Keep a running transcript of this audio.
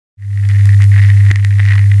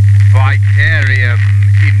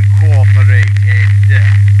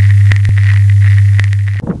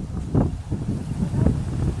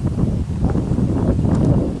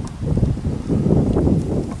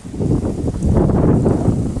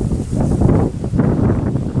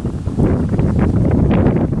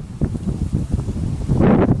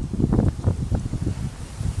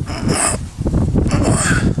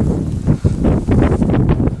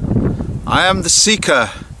am the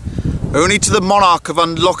seeker. Only to the monarch of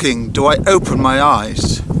unlocking do I open my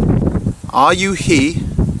eyes. Are you he?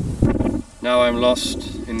 Now I'm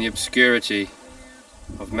lost in the obscurity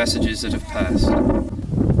of messages that have passed.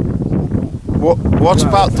 What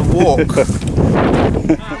about the walk?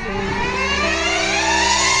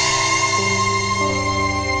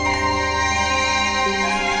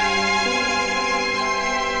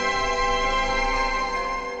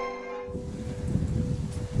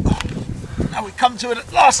 Now we come to it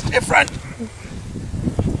at last, dear friend.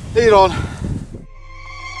 Lead on.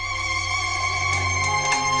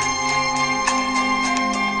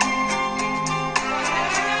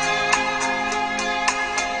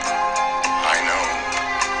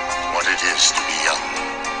 It is to be young.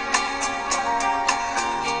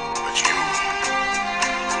 But you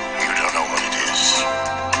don't know what it is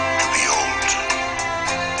to be old.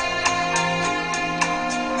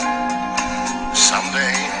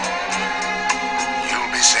 Someday,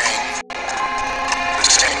 you'll be saying the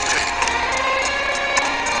same thing.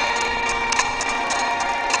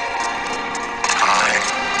 Time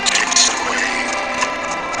ticks away,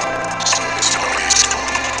 so the story is told.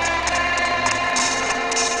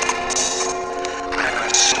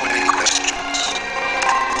 So many questions.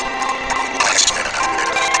 Wise men have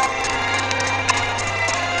lived.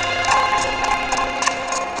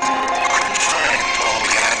 Couldn't find all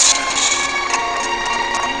the answers.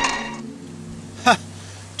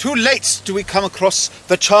 Too late do we come across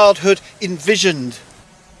the childhood envisioned.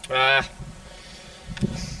 But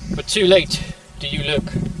too late do you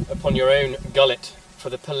look upon your own gullet for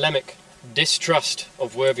the polemic distrust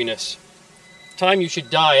of worthiness. Time you should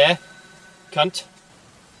die, eh, cunt?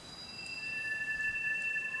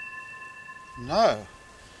 No.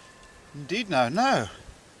 Indeed no. No,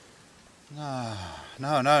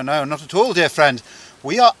 not at all, dear friend.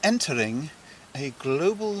 We are entering a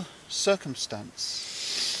global circumstance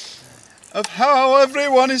of how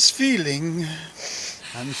everyone is feeling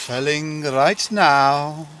and feeling right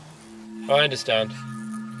now. I understand.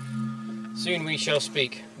 Soon we shall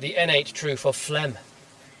speak the innate truth of phlegm.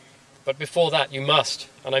 But before that you must,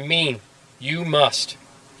 and I mean you must,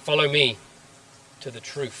 follow me to the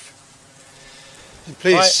truth.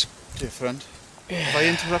 Please, dear friend, have I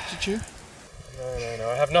interrupted you?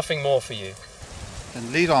 No, I have nothing more for you.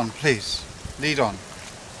 Then lead on, please. Lead on.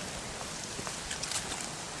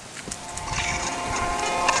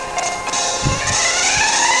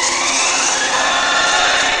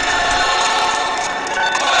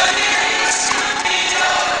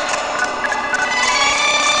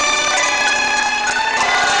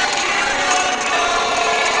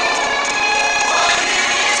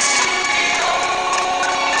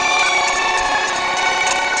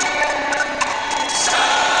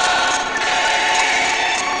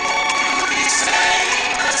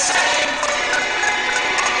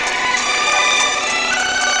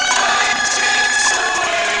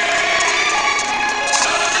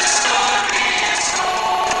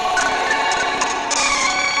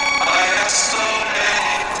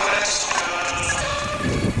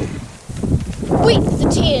 Weep the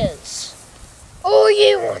tears, all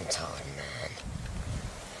you want, old man.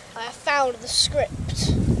 I have found the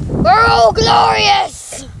script. We're all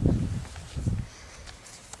glorious!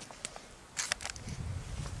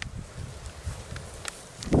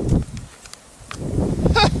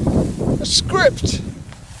 A script!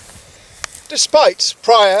 Despite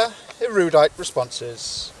prior erudite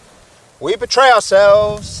responses, we betray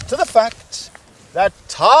ourselves to the fact that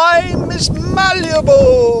time is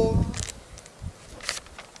malleable.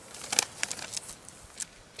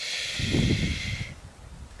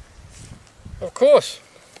 Of course.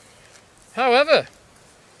 However,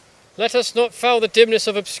 let us not foul the dimness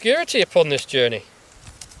of obscurity upon this journey.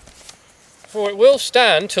 For it will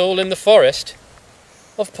stand tall in the forest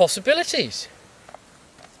of possibilities.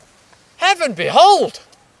 Heaven behold!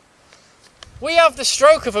 We have the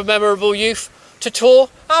stroke of a memorable youth to tour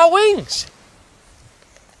our wings.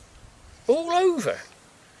 All over.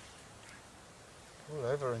 All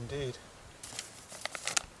over indeed.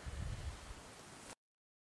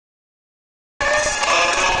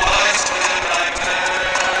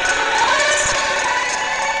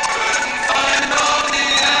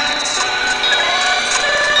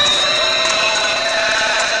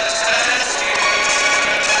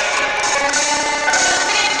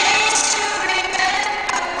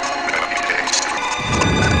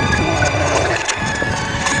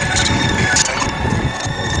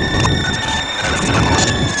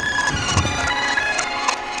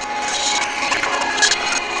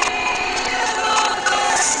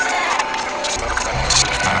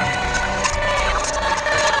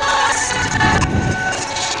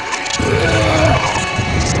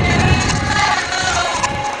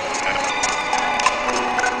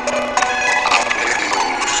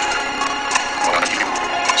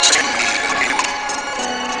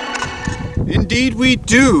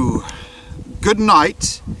 do. Good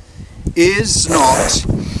night is not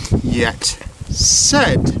yet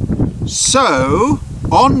said. So,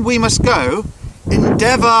 on we must go.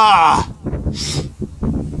 Endeavour!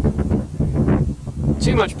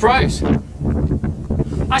 Too much prose.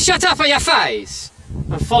 Shut up for your face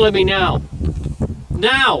and follow me now.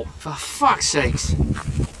 Now, for fuck's sakes.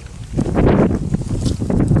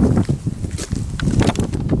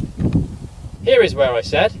 Here is where I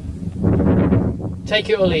said. Take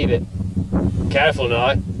it or leave it. Careful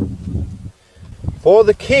now. For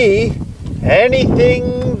the key,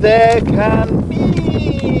 anything there can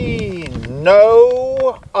be,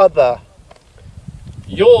 no other.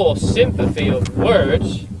 Your sympathy of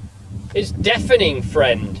words is deafening,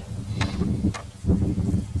 friend.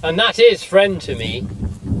 And that is friend to me,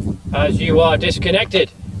 as you are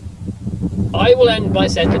disconnected. I will end my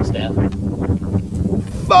sentence there.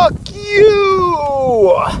 Fuck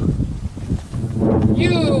you!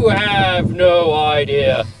 You have no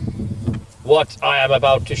idea what I am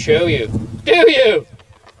about to show you, do you?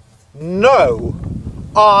 No,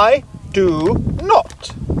 I do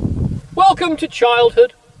not. Welcome to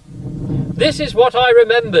childhood. This is what I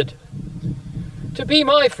remembered. To be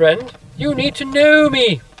my friend, you need to know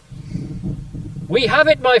me. We have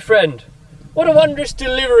it, my friend. What a wondrous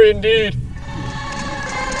delivery indeed. In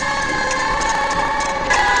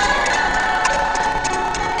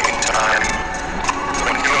time,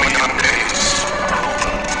 when your young days are over,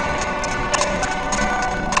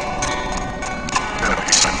 there'll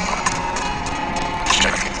be someone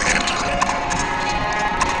checking mentally.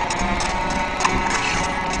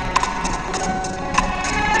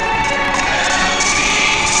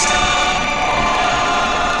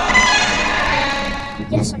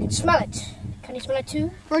 Yes, I can smell it. Can you smell it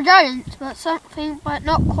too? Redundant, but something but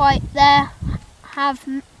not quite there.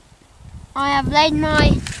 I have laid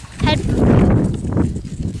my head.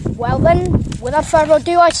 Well then, without further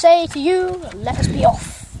ado, I say to you, let us be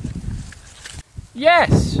off.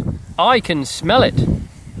 Yes, I can smell it.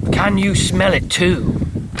 Can you smell it too?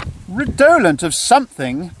 Redolent of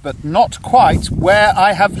something, but not quite where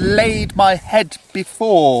I have laid my head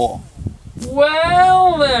before.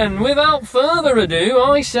 Well then, without further ado,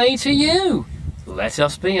 I say to you, let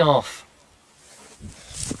us be off.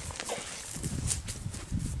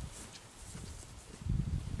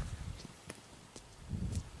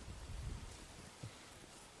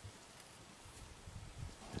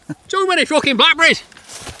 Too many fucking blackberries!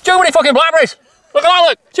 Too many fucking blackberries! Look at that,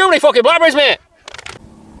 look! Too many fucking blackberries, mate!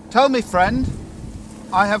 Tell me, friend,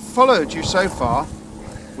 I have followed you so far.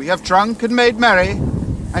 We have drunk and made merry,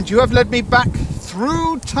 and you have led me back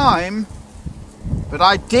through time. But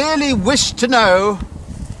I dearly wish to know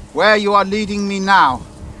where you are leading me now.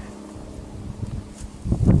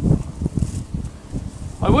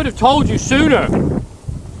 I would have told you sooner,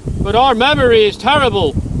 but our memory is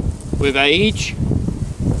terrible with age.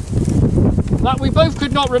 That we both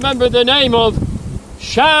could not remember the name of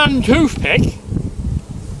Shan Toothpick.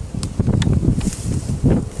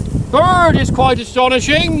 Bird is quite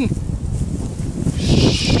astonishing.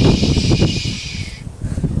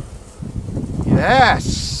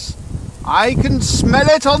 Yes, I can smell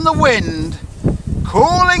it on the wind,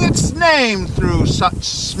 calling its name through such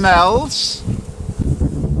smells.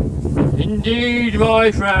 Indeed, my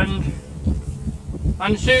friend.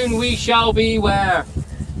 And soon we shall be where.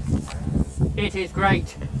 It is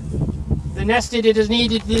great. The nested it has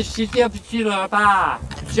needed this journey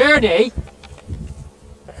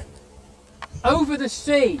over the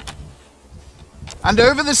sea. And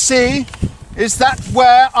over the sea, is that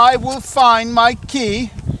where I will find my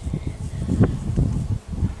key?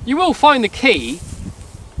 You will find the key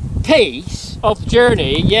piece of the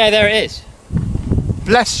journey. Yeah, there it is.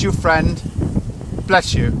 Bless you, friend.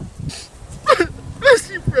 Bless you. Bless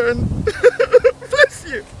you, friend. Bless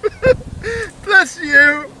you. Bless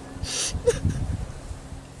you.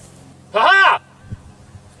 Ha-ha!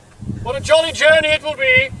 What a jolly journey it will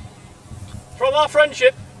be from our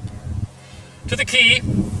friendship to the key,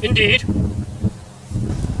 indeed.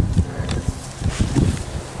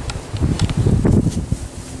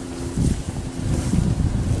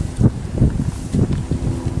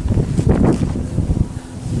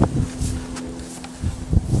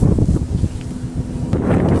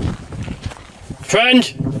 Friend,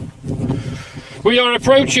 we are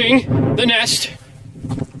approaching the nest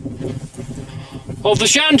of the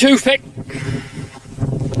Shan Toothpick.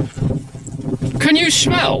 Can you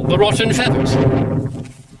smell the rotten feathers?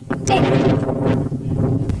 Oh.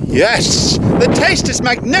 Yes, the taste is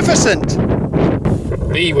magnificent.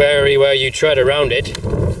 Be wary where you tread around it.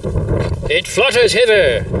 It flutters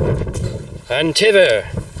hither and thither.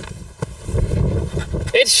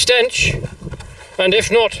 its stench, and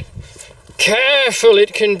if not careful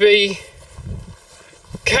it can be,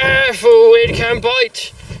 careful it can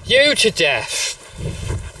bite you to death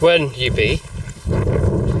when you be.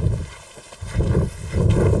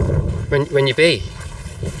 When you be.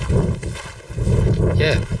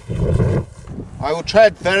 Yeah. I will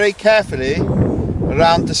tread very carefully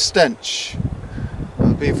around the stench.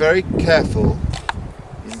 I'll be very careful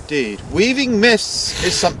indeed. Weaving mists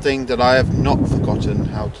is something that I have not forgotten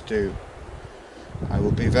how to do. I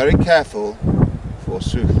will be very careful,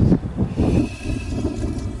 forsooth.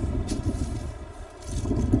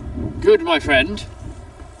 Good, my friend.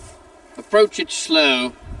 Approach it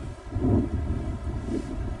slow.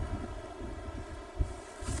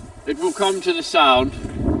 It will come to the sound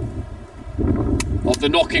of the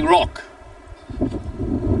knocking rock.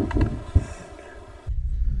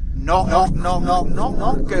 Knock, knock, knock, knock, knock,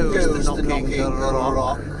 knock goes the knocking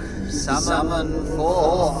rock. Summon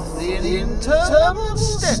forth the internal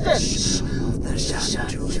stench of the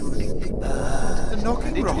Shantunik bird. The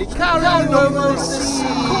knocking rock carrying over the sea.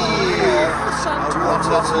 The Shantunik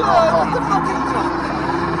bird, the knocking rock.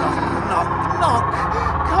 Knock, knock, knock.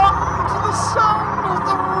 Come to the sound of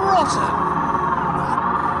the rotten.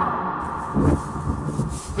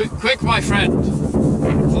 Quick, quick, my friend.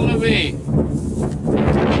 Follow me.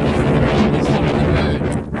 It's time for the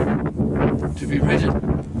bird to be ridden.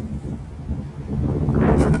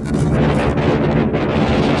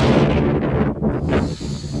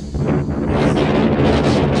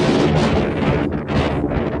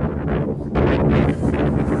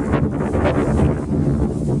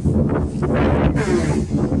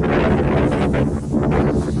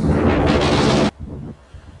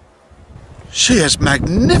 She is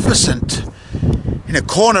magnificent. In a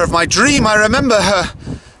corner of my dream I remember her,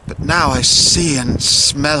 but now I see and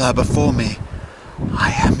smell her before me.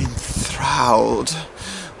 I am enthralled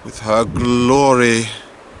with her glory.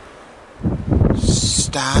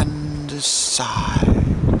 Stand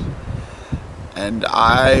aside, and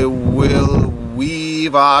I will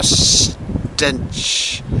weave our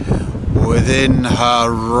stench within her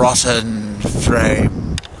rotten frame.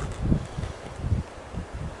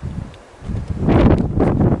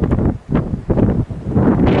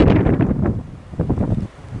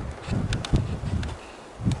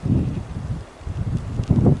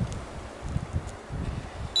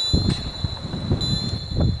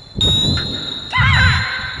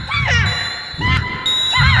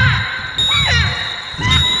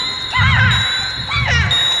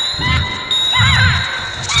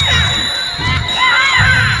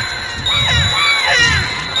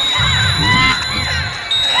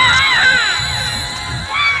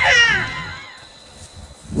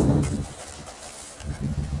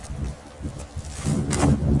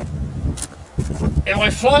 If I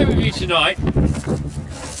fly with you tonight,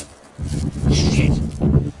 shit,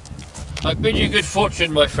 I bid you good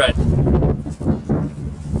fortune, my friend.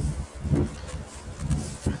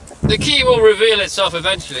 The key will reveal itself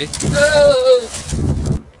eventually.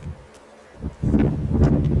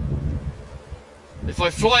 If I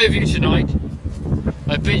fly with you tonight,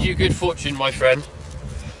 I bid you good fortune, my friend.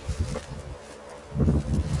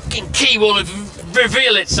 The key will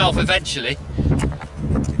reveal itself eventually.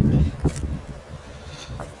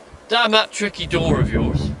 Damn that tricky door of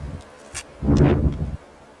yours.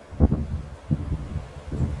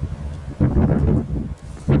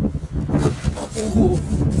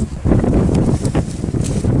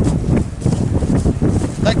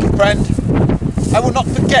 Thank you, friend. I will not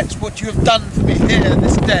forget what you have done for me here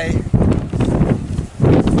this day.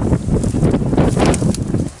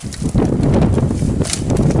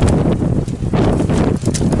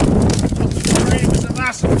 The dream is a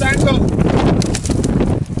massive dangle.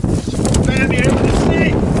 Bear me over the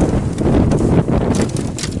sea.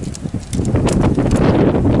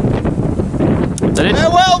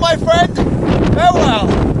 Farewell, my friend. Farewell.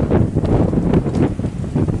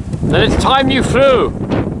 Then it's time you flew.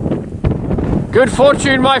 Good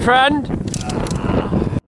fortune, my friend.